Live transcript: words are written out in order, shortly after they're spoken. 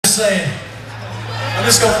saying. I'm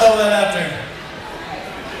just gonna throw that out there.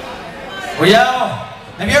 Well, y'all,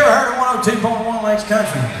 have you ever heard of 102.1 Lakes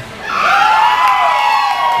Country?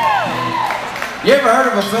 You ever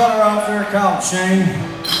heard of a fella out there called Shane?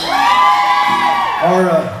 Or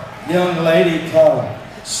a young lady called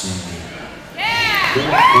Cindy?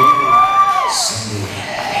 Cindy.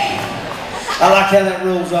 I like how that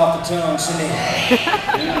rolls off the tongue, Cindy.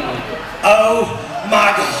 Oh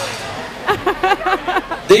my God.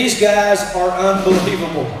 These guys are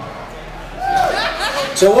unbelievable.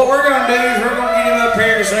 So what we're going to do is we're going to get him up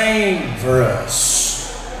here to sing for us.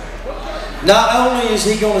 Not only is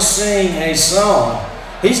he going to sing a song,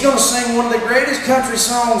 he's going to sing one of the greatest country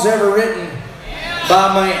songs ever written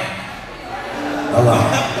by man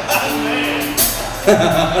alive.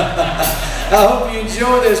 I hope you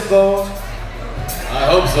enjoy this, boys. I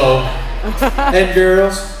hope so. And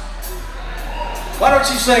girls. Why don't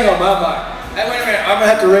you sing on my mic? Hey, wait a minute, I'm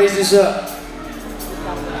going to have to raise this up.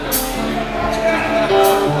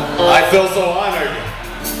 I feel so honored.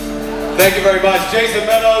 Thank you very much. Jason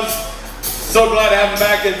Meadows, so glad to have him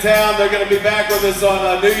back in town. They're going to be back with us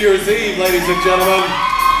on New Year's Eve, ladies and gentlemen.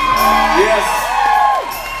 Yes.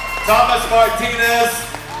 Thomas Martinez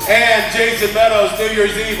and Jason Meadows, New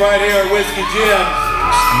Year's Eve right here at Whiskey Jim's.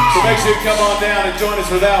 So make sure you come on down and join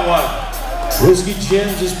us for that one. Whiskey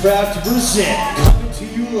Jim's is proud to present, coming to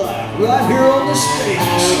you live, right here on the stage,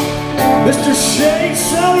 Mr. Shane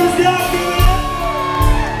Sellers.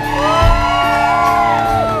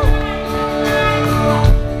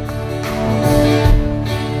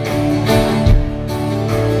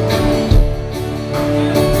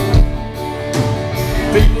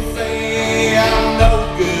 People say I'm no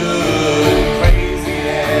good, crazy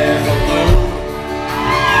as a balloon.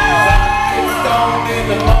 I get stoned in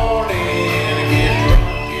the morning and get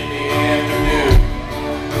drunk in the afternoon.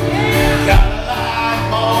 Got a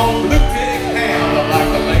life on blue tick hound, I like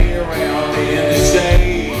to lay around in the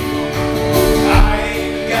shade. I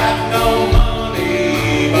ain't got no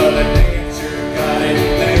money, but I damn sure got it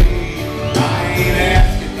made. I ain't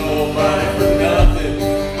asking nobody for nothing.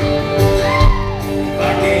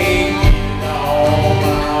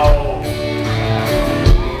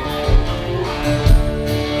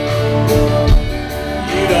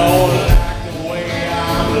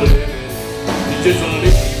 Just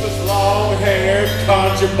leave us long-haired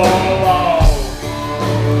country boy alone.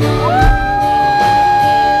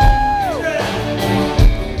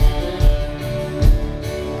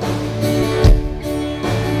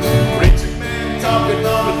 Preacher man talking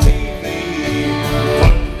on the TV,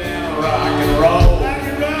 putting down rock and roll.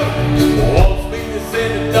 Wants me to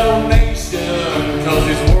send a donation, cause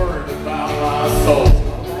he's worried about my soul.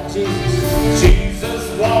 Jesus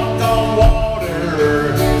walked on water.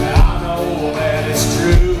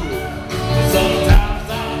 True. Sometimes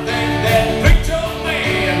I think that preacher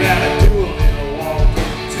man had to do a little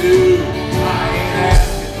walking too. I ain't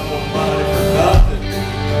asking nobody for nothing.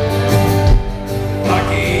 I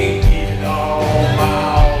can't get it all on my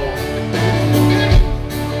own.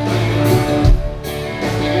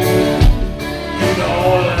 You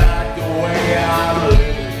don't like the way I'm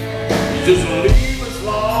living. You just leave us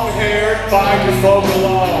long-haired biker folk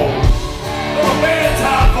alone. Oh, man,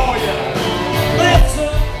 time for you.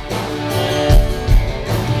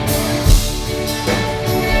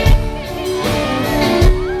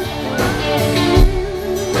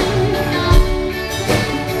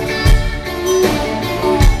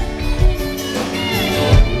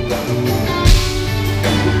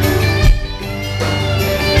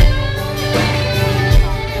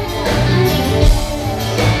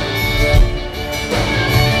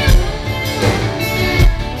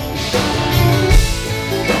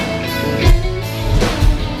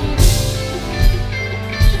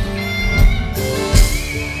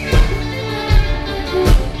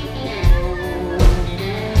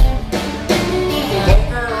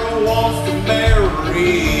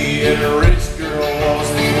 And a rich girl wants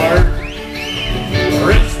to flirt. A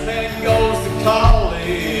rich man goes to college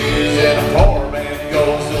and a poor man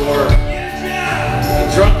goes to work.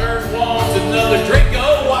 A drunkard wants another drink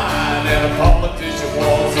of wine and a politician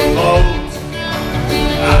wants a vote.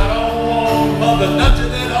 I don't want Mother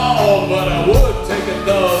Nutchin at all, but I would take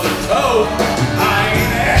another toke. I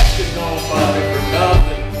ain't asking nobody for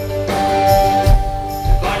nothing.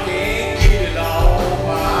 If I can't get it all on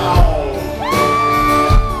my own.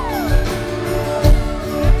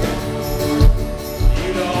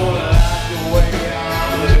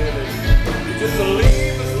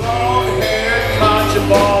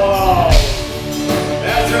 Ball off.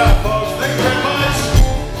 That's right, folks. Thank you very much.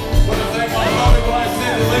 I want to thank my lovely wife,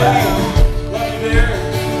 Cindy Lee.